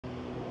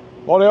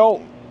Morning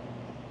all.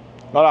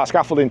 Not at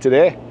scaffolding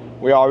today.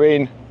 We are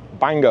in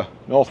Bangor,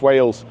 North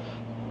Wales,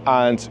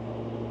 and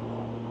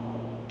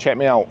check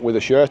me out with a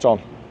shirt on.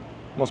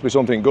 Must be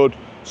something good.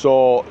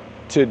 So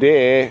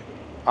today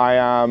I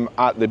am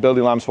at the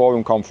Building Limes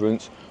Forum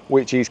conference,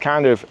 which is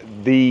kind of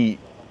the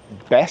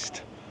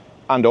best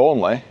and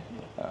only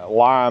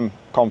lime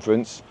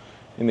conference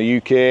in the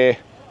UK.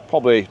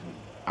 Probably,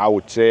 I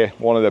would say,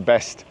 one of the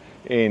best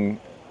in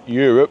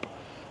Europe.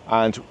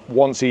 And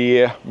once a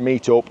year,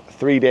 meet up,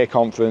 3-day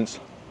conference.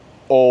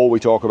 All we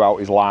talk about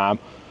is lime.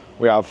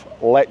 We have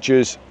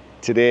lectures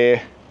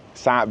today,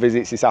 site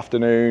visits this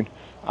afternoon,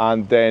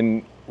 and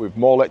then with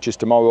more lectures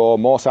tomorrow,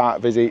 more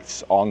site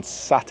visits on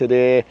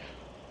Saturday,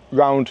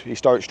 round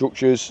historic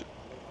structures.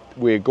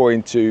 We're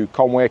going to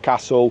Conway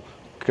Castle,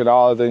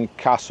 Carnarvon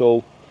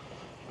Castle,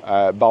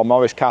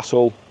 Balmoral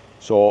Castle.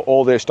 So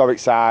all the historic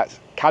sites.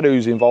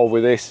 Cadw's involved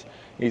with this.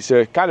 It's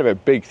a kind of a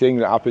big thing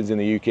that happens in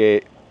the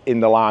UK in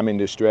the lime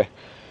industry.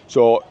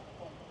 So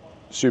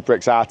super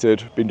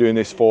excited. Been doing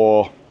this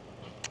for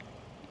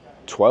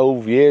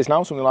 12 years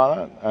now, something like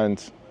that,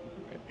 and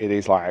it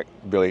is like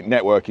brilliant.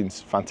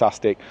 Networking's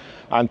fantastic.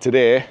 And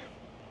today,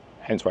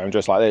 hence why I'm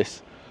dressed like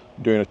this,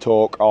 doing a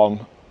talk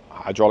on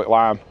hydraulic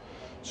lime.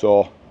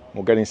 So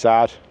we'll get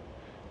inside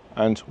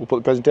and we'll put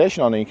the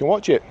presentation on and you can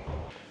watch it.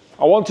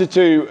 I wanted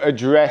to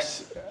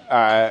address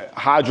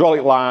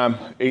hydraulic lime.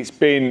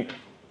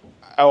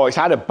 It's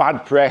had a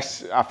bad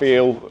press, I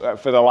feel,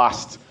 for the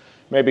last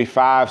maybe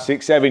 5,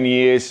 6, 7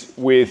 years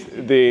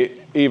with the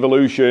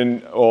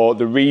evolution or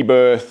the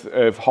rebirth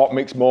of hot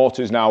mix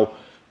mortars now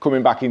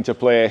coming back into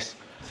place.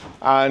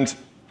 And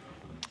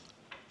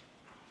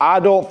I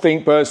don't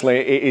think personally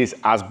it is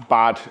as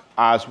bad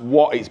as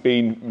what it's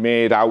been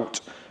made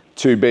out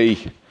to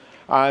be.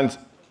 And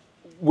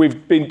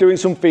we've been doing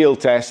some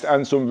field tests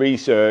and some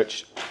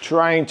research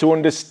trying to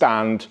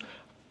understand,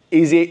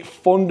 is it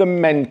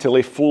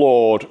fundamentally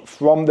flawed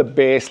from the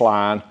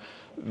baseline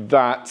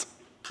that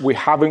we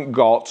haven't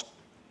got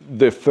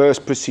the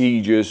first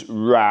procedures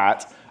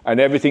right and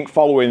everything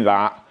following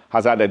that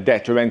has had a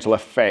detrimental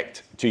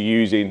effect to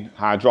using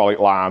hydraulic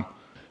lime?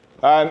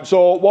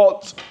 So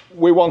what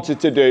we wanted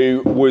to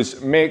do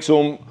was make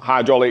some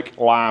hydraulic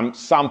lime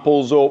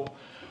samples up.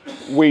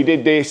 We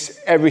did this,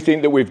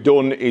 everything that we've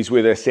done is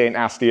with a St.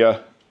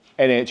 Astia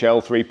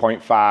NHL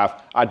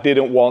 3.5. I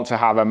didn't want to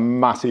have a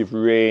massive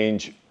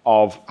range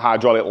of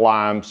hydraulic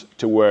limes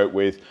to work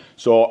with.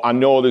 So I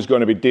know there's going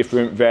to be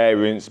different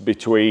variants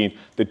between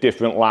the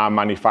different lime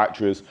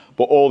manufacturers,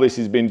 but all this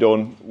has been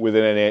done with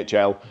an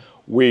NHL.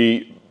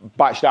 We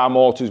batched our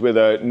mortars with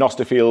a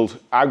Nosterfield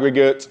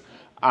aggregate,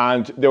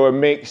 and they were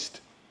mixed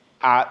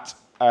at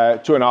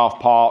 2.5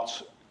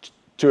 parts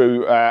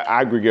to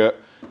aggregate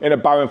in a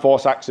Baron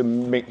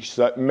 4-Saxon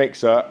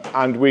mixer,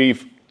 and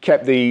we've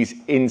kept these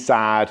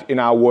inside in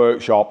our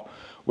workshop.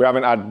 We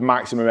haven't had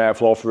maximum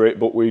airflow for it,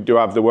 but we do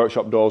have the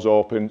workshop doors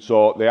open,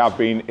 so they have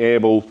been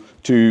able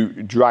to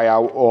dry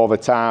out over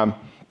time.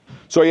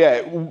 So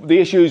yeah, the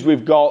issues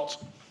we've got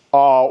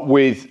are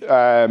with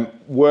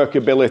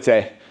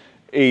workability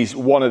is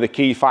one of the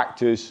key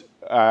factors,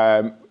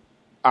 and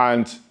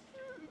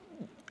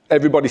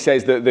everybody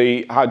says that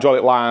the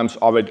hydraulic limes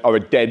are a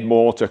dead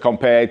mortar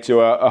compared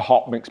to a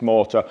hot mix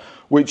mortar,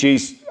 which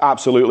is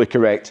absolutely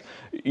correct.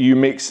 You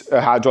mix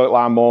a hydraulic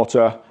lime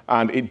mortar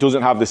and it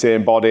doesn't have the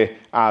same body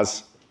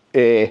as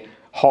a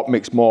hot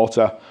mix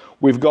mortar.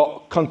 We've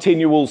got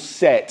continual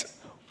set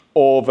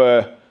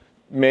over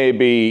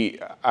maybe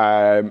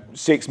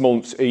 6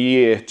 months, a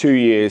year, 2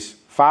 years,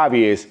 5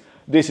 years.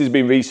 This has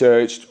been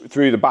researched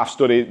through the BAF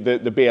study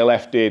that the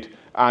BLF did,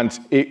 and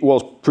it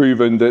was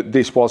proven that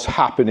this was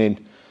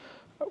happening.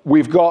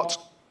 We've got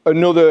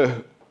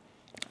another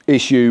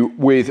issue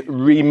with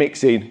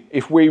remixing.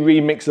 If we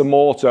remix a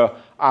mortar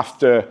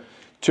after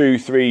 2,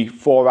 3,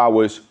 4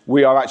 hours,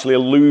 we are actually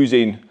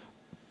losing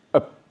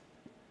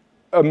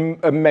an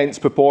immense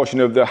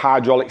proportion of the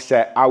hydraulic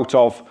set out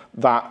of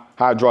that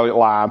hydraulic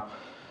lime.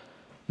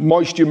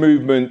 Moisture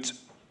movement,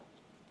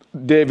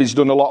 David's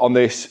done a lot on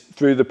this.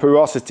 Through the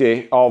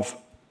porosity of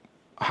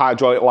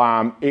hydraulic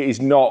lime, it is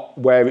not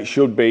where it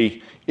should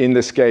be in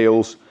the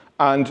scales.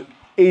 And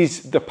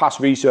is the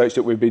past research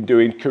that we've been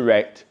doing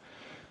correct?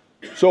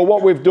 So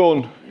what we've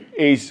done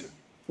is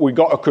we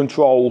got a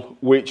control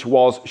which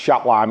was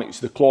Shap lime. It's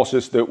the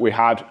closest that we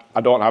had.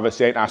 I don't have a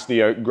St.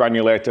 Astia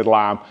granulated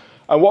lime.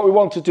 And what we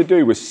wanted to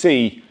do was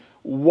see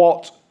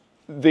what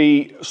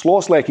the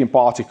slow slaking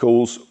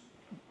particles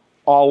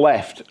are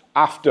left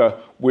after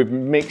we've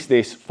mixed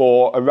this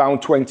for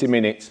around 20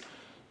 minutes.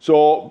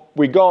 So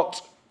we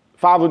got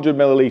 500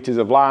 millilitres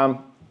of lime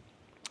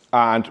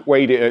and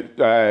weighed it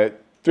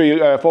at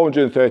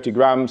 430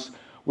 grams.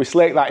 We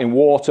slaked that in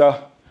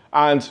water,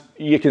 and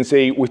you can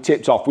see we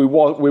tipped off. We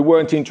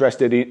weren't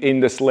interested in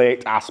the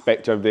slaked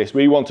aspect of this.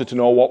 We wanted to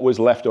know what was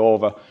left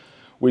over.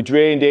 We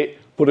drained it,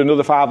 put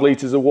another 5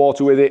 litres of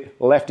water with it,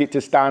 left it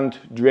to stand,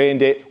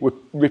 drained it. We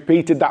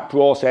repeated that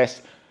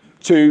process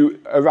to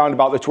around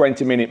about the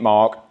 20-minute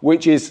mark,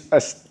 which is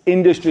an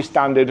industry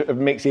standard of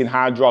mixing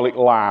hydraulic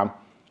lime.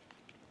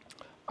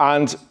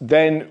 And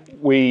then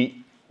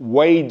we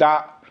weighed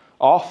that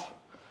off.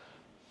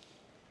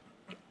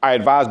 I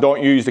advise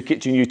don't use the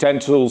kitchen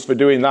utensils for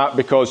doing that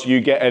because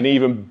you get an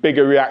even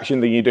bigger reaction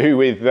than you do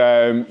with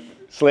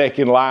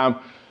slaking lime.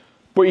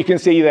 But you can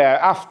see there,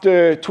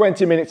 after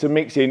 20 minutes of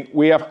mixing,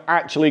 we have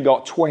actually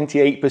got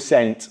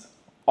 28%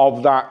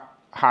 of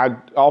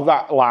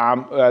that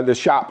lime, the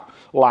sharp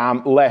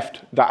lime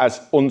left that has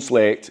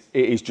unslaked.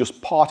 It is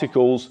just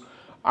particles.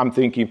 I'm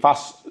thinking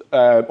fast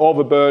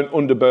overburnt,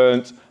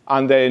 underburnt,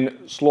 and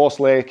then slow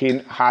slaking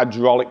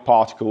hydraulic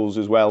particles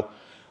as well.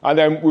 And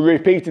then we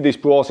repeated this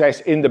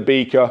process in the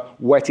beaker,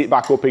 wet it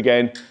back up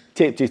again,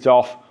 tipped it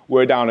off.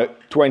 We're down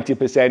at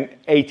 20%,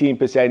 18%,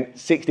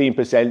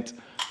 16%.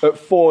 At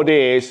 4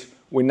 days,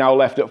 we're now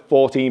left at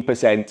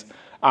 14%.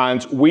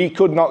 And we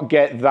could not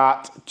get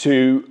that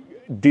to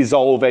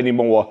dissolve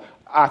anymore.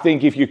 I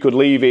think if you could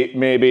leave it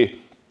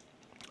maybe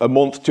a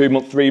month, 2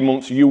 months, 3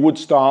 months, you would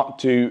start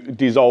to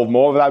dissolve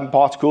more of that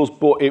particles,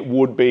 but it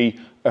would be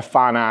a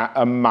finite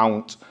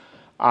amount.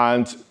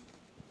 And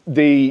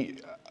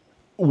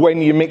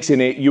when you're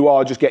mixing it, you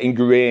are just getting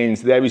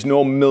grains. There is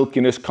no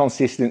milkiness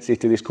consistency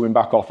to this coming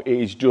back off. It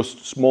is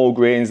just small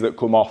grains that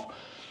come off.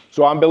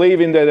 So I'm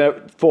believing that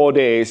at 4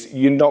 days,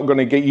 you're not going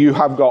to get, you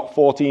have got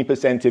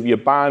 14% of your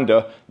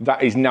binder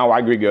that is now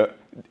aggregate.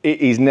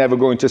 It is never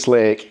going to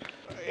slake.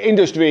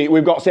 Industry,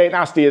 we've got St.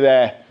 Astia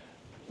there.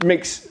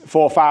 Mix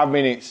for 5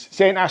 minutes.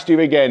 St.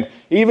 Astia again.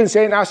 Even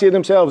St. Astia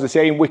themselves are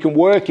saying we can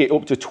work it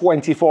up to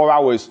 24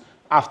 hours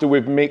after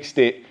we've mixed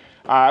it.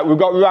 We've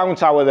got Round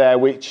Tower there,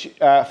 which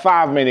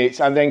 5 minutes,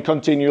 and then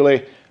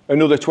continually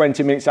another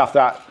 20 minutes after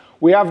that.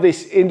 We have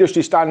this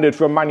industry standard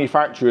from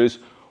manufacturers,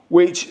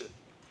 which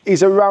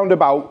is around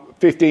about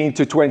 15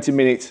 to 20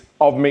 minutes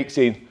of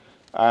mixing.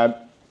 And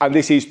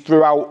this is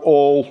throughout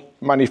all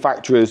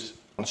manufacturers.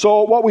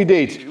 So what we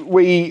did,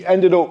 we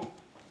ended up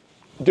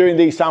doing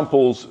these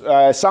samples.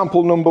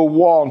 Sample number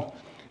 1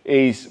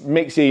 is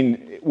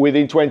mixing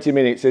within 20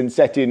 minutes and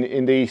setting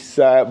in this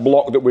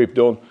block that we've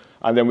done.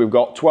 And then we've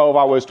got 12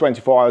 hours,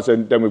 24 hours,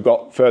 and then we've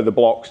got further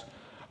blocks.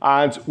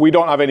 And we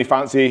don't have any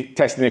fancy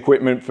testing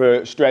equipment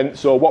for strength.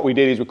 So what we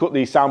did is we cut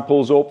these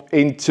samples up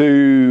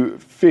into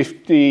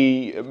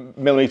 50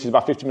 millimeters,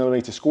 about 50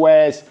 millimeter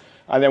squares.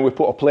 And then we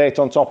put a plate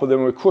on top of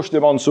them. We crushed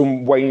them on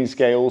some weighing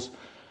scales.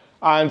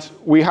 And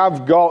we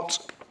have got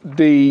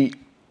the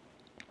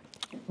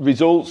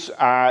results.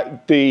 I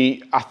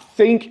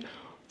think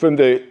from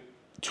the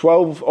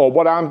 12, or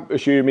what I'm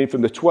assuming,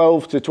 from the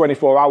 12 to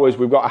 24 hours,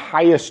 we've got a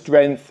higher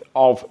strength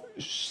of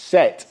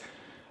set.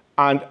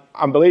 And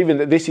I'm believing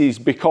that this is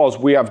because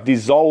we have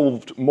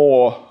dissolved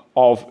more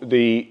of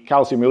the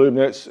calcium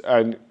aluminates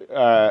and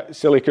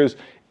silicas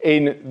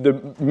in the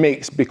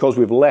mix because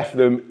we've left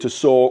them to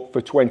soak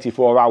for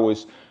 24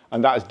 hours,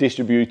 and that has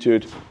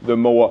distributed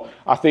them more.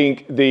 I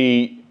think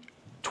the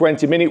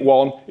 20-minute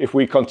one, if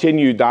we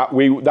continued that,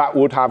 that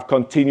would have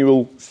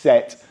continual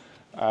set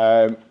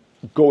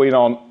going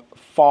on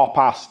far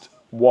past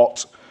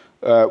what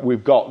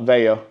we've got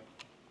there.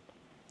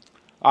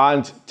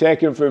 And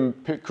taken from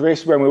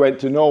Chris, when we went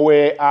to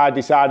Norway, I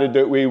decided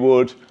that we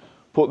would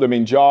put them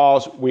in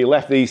jars. We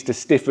left these to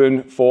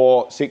stiffen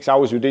for 6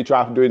 hours. We did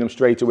try doing them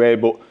straight away,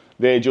 but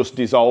they just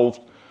dissolved.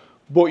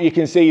 But you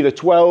can see the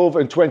 12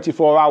 and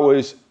 24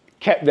 hours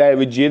kept their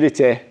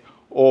rigidity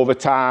over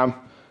time,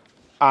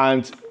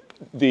 and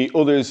the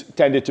others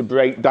tended to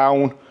break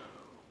down.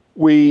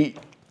 We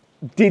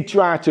did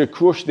try to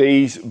crush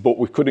these, but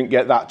we couldn't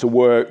get that to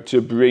work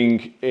to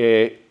bring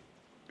a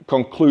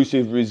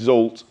conclusive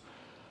result.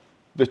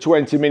 The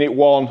 20-minute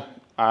one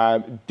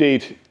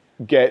did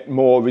get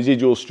more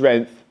residual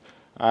strength,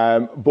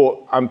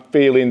 but I'm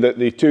feeling that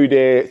the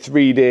 2-day,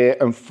 3-day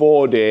and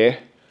 4-day,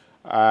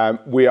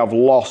 we have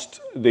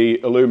lost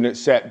the aluminate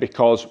set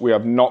because we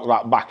have knocked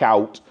that back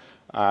out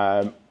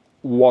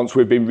once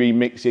we've been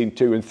remixing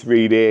 2 and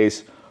 3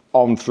 days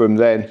on from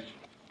then.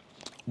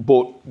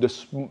 But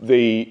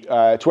the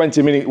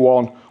 20-minute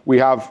one, we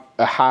have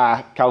a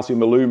high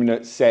calcium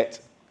aluminate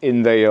set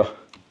in there.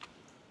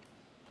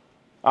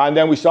 And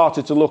then we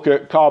started to look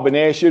at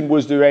carbonation.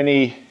 Was there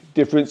any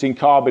difference in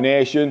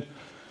carbonation?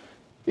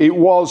 It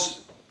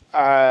was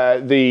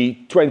the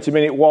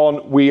 20-minute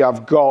one. We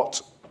have got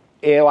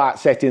halite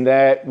set in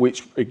there,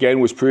 which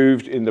again was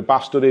proved in the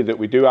bath study that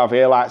we do have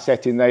halite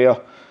set in there.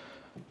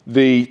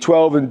 The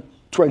 12 and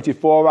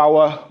 24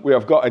 hour, we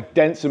have got a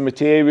denser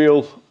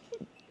material,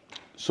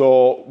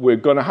 so we're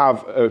going to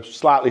have a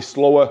slightly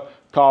slower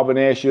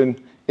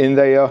carbonation in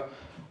there.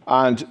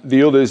 And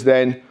the others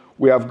then,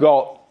 we have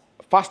got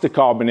faster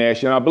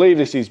carbonation. I believe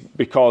this is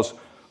because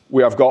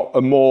we have got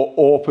a more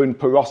open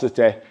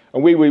porosity.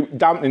 And we were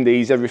dampening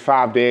these every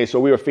 5 days, so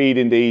we were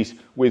feeding these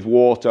with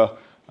water.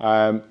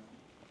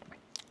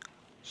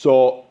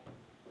 So,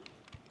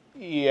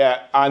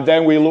 yeah, and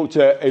then we looked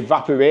at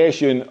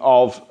evaporation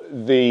of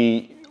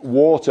the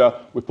water.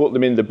 We put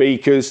them in the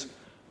beakers,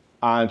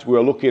 and we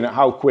were looking at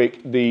how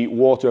quick the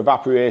water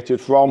evaporated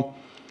from.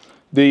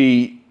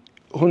 The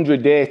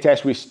 100-day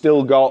test, we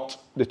still got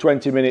the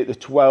 20-minute, the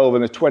 12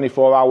 and the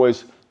 24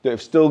 hours that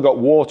have still got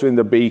water in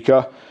the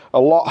beaker. a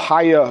lot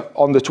higher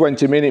on the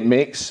 20-minute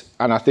mix,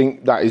 and I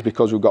think that is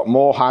because we've got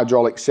more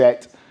hydraulic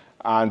set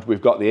and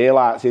we've got the air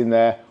lights in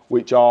there,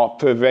 which are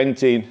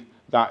preventing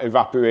that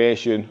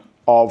evaporation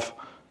of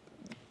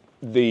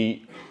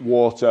the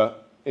water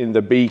in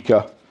the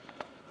beaker.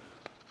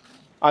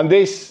 And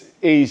this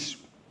is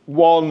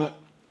one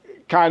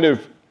kind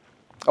of,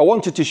 I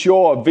wanted to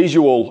show a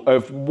visual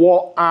of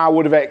what I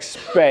would have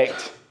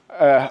expected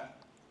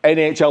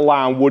NHL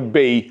lime would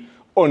be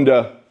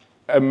under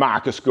a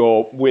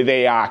microscope with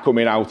AI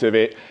coming out of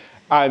it.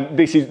 And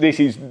this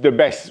is the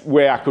best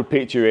way I could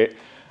picture it.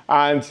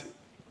 And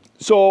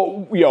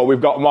so, you know,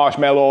 we've got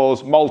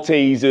marshmallows,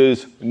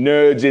 Maltesers,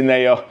 nerds in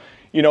there.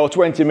 You know,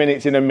 20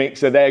 minutes in a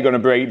mixer, they're going to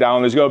break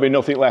down. There's going to be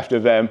nothing left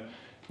of them.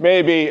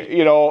 Maybe,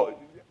 you know,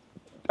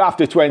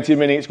 after 20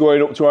 minutes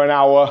going up to an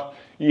hour,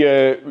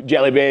 your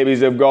jelly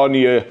babies have gone,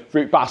 your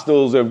fruit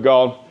pastels have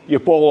gone, your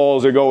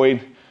polos are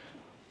going.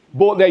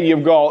 But then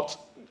you've got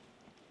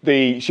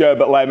the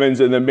sherbet lemons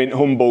and the mint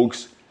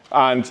humbugs,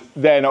 and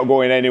they're not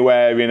going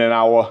anywhere in an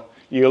hour.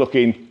 You're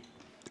looking,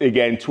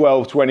 again,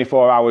 12,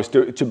 24 hours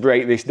to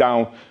break this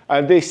down.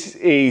 And this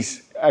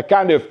is a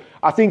kind of,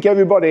 I think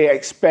everybody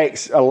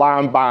expects a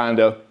lime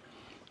binder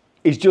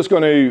is just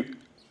going to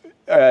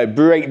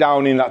break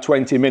down in that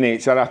 20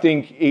 minutes. And I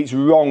think it's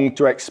wrong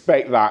to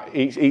expect that.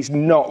 It's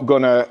not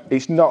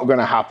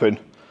gonna happen.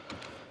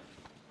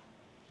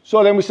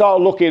 So then we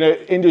started looking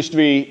at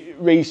industry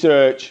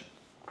research,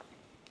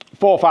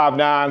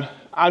 459,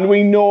 and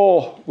we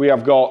know we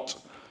have got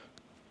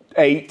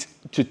 8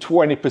 to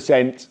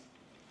 20%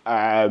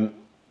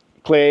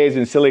 clays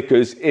and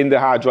silicas in the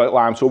hydraulic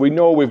lime. So we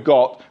know we've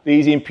got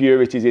these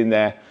impurities in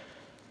there.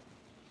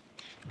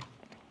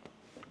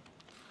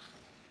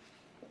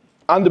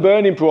 And the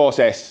burning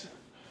process.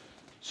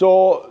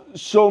 So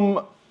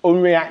some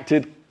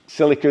unreacted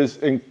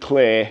silicas and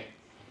clay,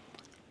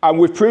 and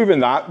we've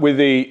proven that with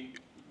the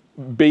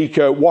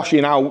beaker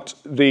washing out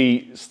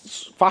the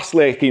fast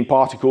flaking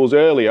particles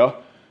earlier,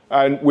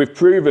 and we've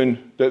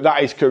proven that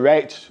that is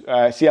correct.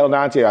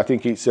 CL90, I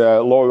think it's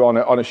lower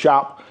on a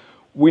sharp.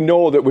 We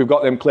know that we've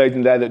got them clays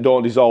in there that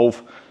don't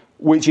dissolve,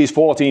 which is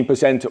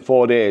 14% at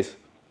 4 days.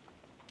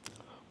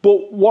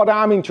 But what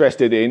I'm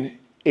interested in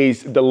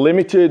is the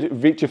limited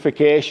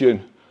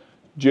vitrification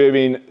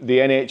during the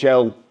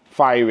NHL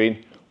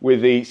firing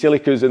with the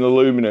silicas and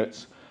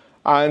aluminates.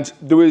 And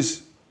there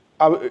was,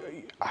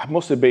 it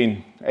must have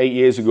been 8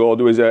 years ago,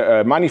 there was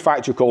a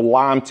manufacturer called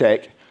Lime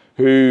Tech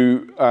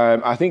who, I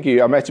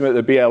met him at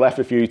the BLF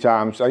a few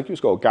times. I think he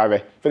was called Gary.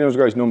 If anyone's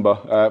got his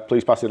number,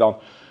 please pass it on.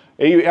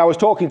 I was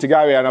talking to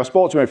Gary and I've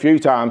spoken to him a few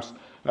times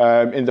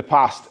in the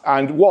past,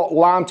 and what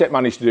Lime Tech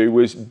managed to do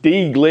was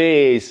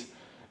deglaze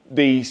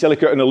the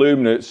silicate and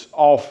aluminates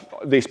off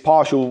this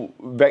partial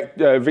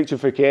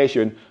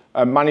vitrification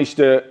and managed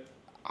to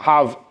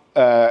have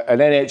an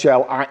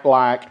NHL act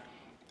like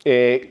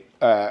a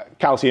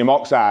calcium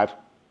oxide.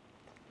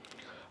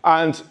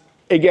 And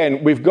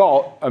again, we've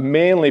got a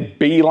mainly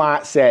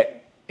B-light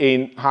set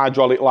in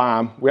hydraulic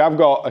lime. We have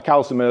got a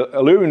calcium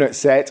aluminate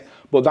set,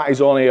 but that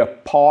is only a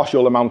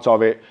partial amount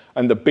of it.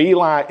 And the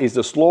B-light is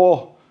the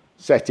slow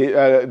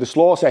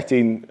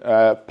setting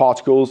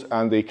particles,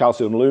 and the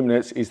calcium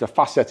aluminates is the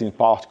fast setting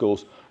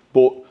particles.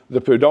 But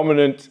the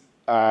predominant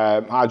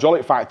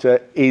hydraulic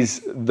factor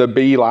is the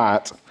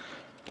B-light.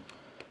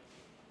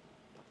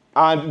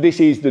 And this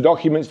is the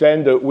documents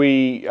then that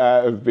we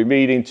have been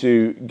reading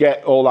to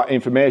get all that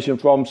information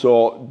from.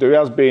 So there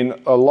has been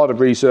a lot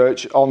of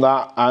research on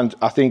that, and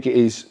I think it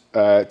is,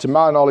 to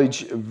my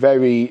knowledge,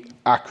 very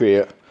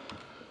accurate.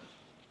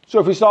 So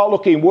if we start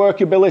looking,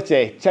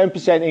 workability,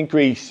 10%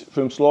 increase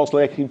from slow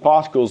slaking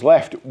particles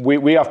left.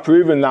 We have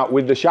proven that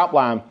with the Shap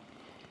lime.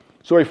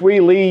 So if we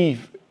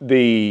leave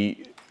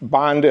the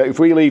binder, if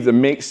we leave the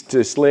mix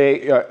to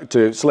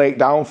slake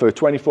down for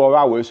 24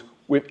 hours,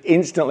 we've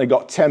instantly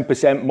got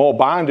 10% more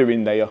binder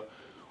in there.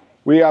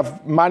 We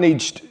have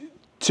managed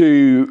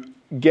to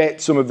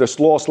get some of the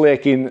slow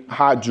slaking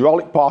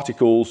hydraulic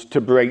particles to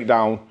break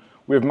down.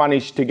 We've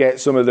managed to get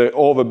some of the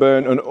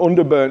overburnt and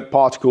underburnt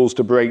particles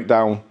to break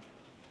down.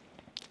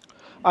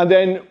 And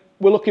then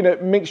we're looking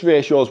at mix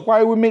ratios.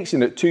 Why are we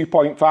mixing at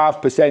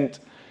 2.5%?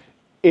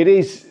 It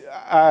is,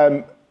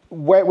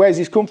 where's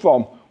this come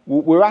from?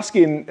 We're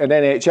asking an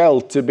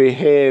NHL to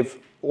behave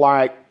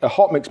like a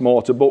hot mix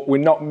mortar, but we're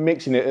not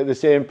mixing it at the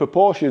same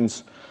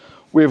proportions.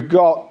 We've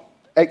got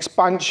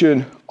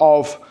expansion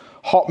of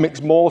hot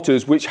mix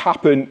mortars which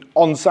happen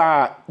on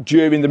site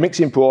during the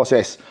mixing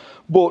process,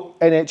 but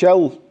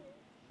NHL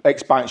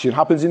expansion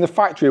happens in the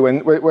factory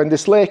when they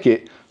slake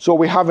it. So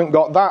we haven't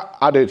got that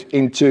added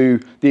into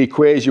the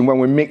equation when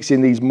we're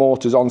mixing these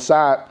mortars on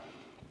site.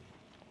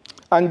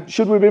 And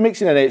should we be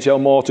mixing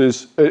NHL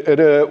mortars at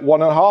a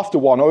 1.5 to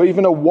 1 or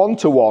even a 1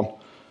 to 1?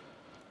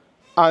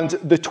 And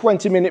the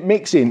 20-minute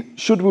mixing,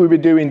 should we be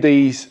doing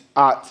these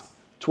at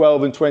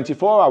 12 and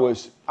 24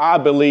 hours? I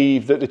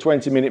believe that the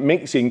 20-minute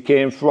mixing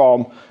came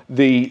from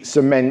the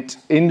cement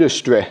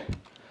industry.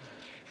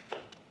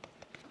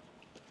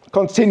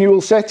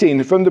 Continual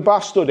setting from the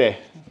bath study.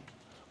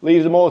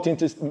 leave the motor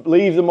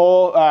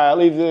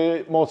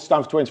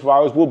stand for 24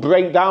 hours, we'll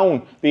break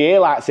down the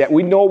A-light set.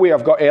 We know we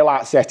have got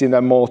A-light set in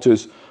them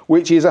motors,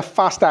 which is a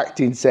fast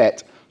acting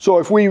set. So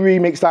if we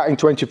remix that in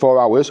 24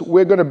 hours,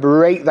 we're going to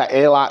break that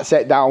A-light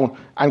set down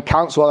and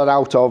cancel that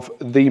out of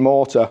the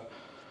motor.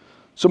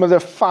 Some of the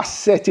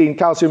fast setting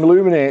calcium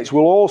aluminates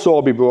will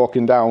also be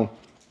broken down.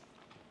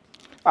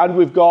 And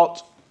we've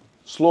got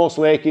slow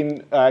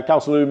slaking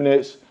calcium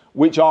aluminates,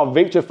 which are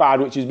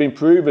vitrified, which has been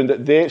proven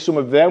that some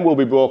of them will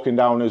be broken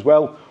down as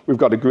well. We've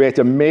got a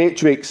greater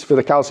matrix for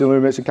the calcium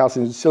aluminates and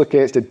calcium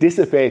silicates to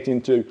dissipate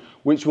into,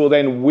 which will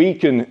then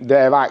weaken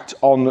their act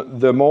on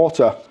the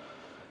motor.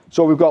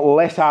 So we've got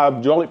less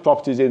hydraulic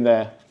properties in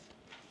there.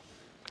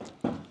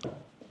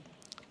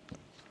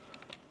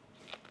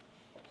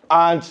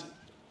 And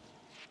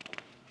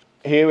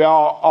here we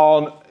are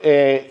on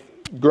a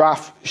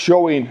graph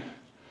showing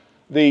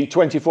the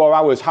 24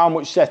 hours, how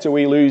much set are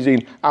we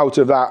losing out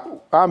of that?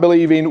 I'm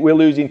believing we're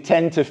losing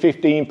 10 to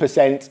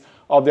 15%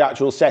 of the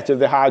actual set of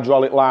the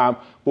hydraulic lime,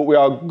 but we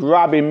are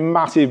grabbing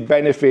massive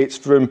benefits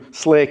from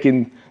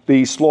slaking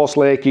these slow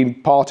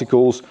slaking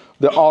particles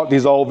that aren't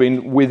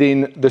dissolving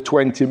within the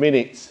 20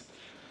 minutes.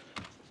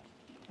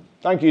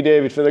 Thank you,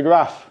 David, for the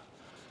graph.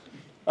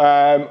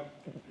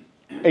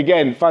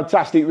 Again,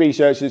 fantastic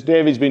research that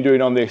David's been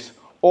doing on this.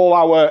 All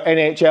our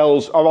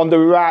NHLs are on the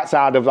right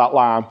side of that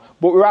lime,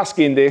 but we're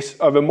asking this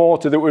of a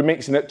motor that we're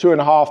mixing at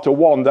 2.5 to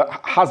 1 that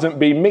hasn't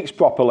been mixed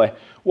properly.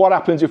 What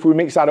happens if we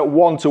mix that at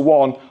 1 to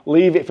 1,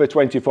 leave it for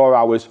 24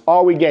 hours?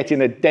 Are we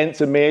getting a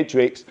denser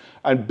matrix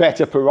and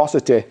better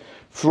porosity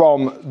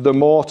from the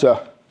motor?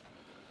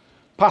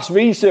 Past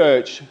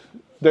research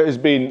that has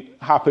been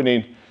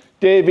happening.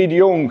 David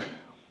Young,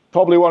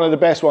 probably one of the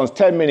best ones,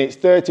 10 minutes,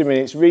 30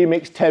 minutes,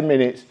 remix 10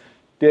 minutes.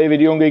 David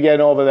Young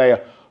again over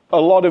there. A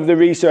lot of the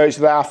research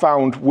that I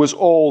found was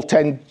all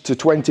 10 to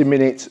 20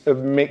 minutes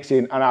of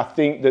mixing, and I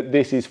think that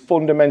this is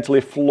fundamentally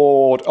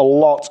flawed a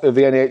lot of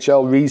the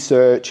NHL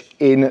research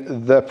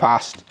in the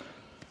past.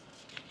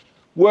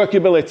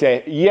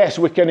 Workability, yes,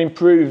 we can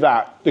improve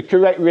that. The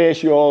correct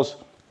ratios,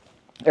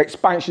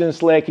 expansion and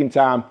slaking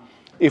time.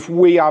 If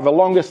we have a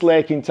longer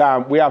slaking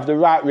time, we have the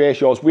right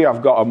ratios, we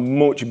have got a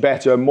much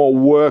better, more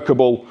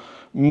workable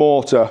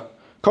motor.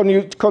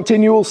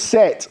 Continual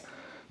set.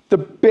 The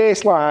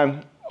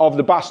baseline of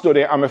the Bass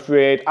study, I'm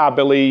afraid, I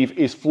believe,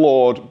 is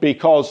flawed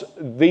because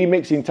the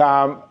mixing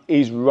time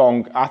is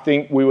wrong. I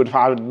think we would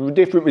have had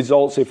different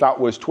results if that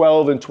was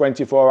 12 and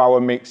 24-hour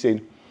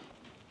mixing.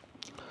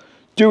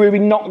 Do we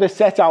knock the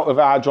set out of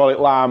hydraulic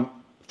lime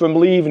from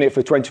leaving it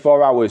for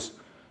 24 hours?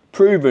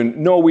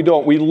 Proven, no we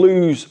don't. We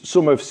lose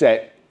some of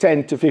set,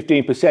 10 to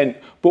 15%,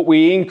 but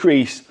we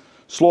increase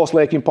slow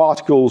slaking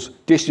particles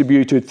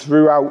distributed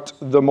throughout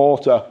the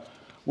motor,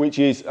 which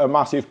is a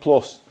massive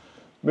plus.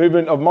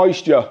 Movement of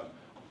moisture.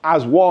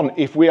 As one,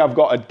 if we have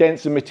got a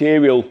denser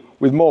material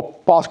with more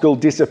particle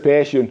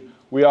dissipation,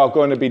 we are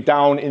going to be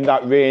down in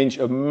that range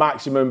of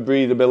maximum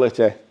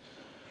breathability.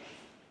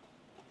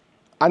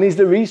 And is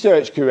the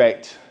research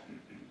correct?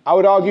 I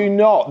would argue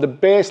not. The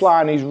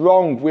baseline is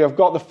wrong. We have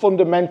got the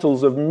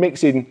fundamentals of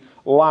mixing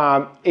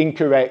lime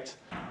incorrect.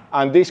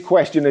 And this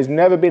question has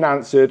never been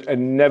answered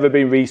and never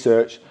been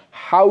researched.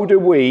 How do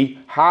we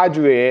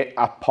hydrate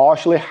a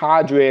partially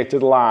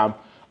hydrated lime?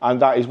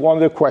 And that is one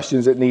of the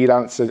questions that need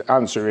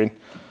answering.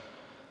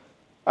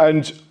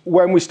 And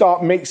when we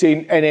start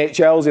mixing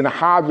NHLs in a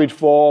hybrid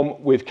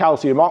form with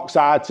calcium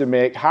oxide to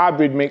make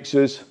hybrid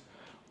mixers,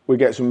 we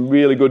get some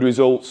really good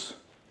results,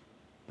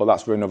 but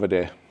that's for another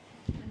day.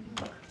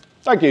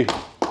 Thank you.